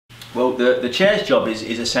Well, the chair's job is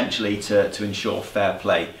essentially to ensure fair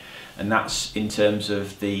play, and that's in terms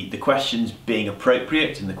of the questions being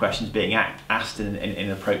appropriate and the questions being asked in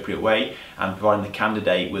an appropriate way, and providing the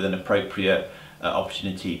candidate with an appropriate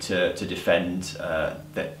opportunity to defend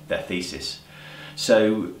their thesis.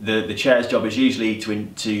 So the chair's job is usually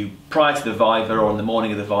to prior to the Viva, or on the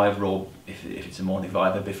morning of the Viva, or if it's a morning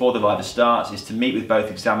Viva, before the Viva starts, is to meet with both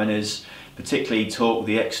examiners, particularly talk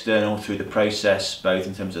the external through the process, both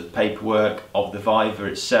in terms of the paperwork of the Viva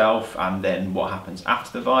itself and then what happens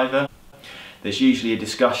after the Viva. There's usually a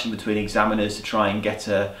discussion between examiners to try and get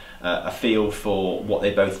a feel for what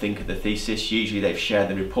they both think of the thesis. Usually they've shared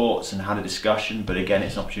the reports and had a discussion, but again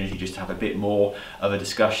it's an opportunity just to have a bit more of a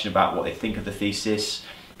discussion about what they think of the thesis,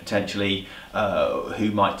 potentially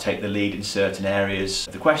who might take the lead in certain areas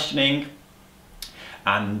of the questioning,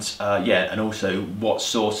 and and also what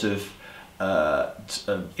sort of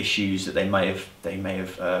issues that they may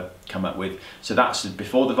have come up with. So that's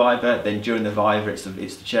before the Viva. Then during the Viva, it's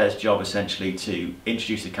the chair's job essentially to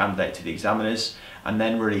introduce the candidate to the examiners, and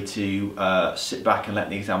then really to sit back and let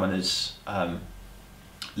the examiners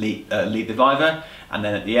lead the Viva, and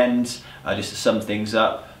then at the end just to sum things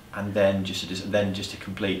up, and then just to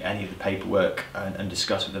complete any of the paperwork and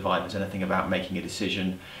discuss with the Vivas anything about making a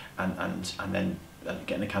decision, and then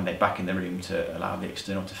getting the candidate back in the room to allow the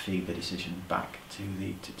external to feed the decision back to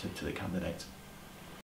the candidate.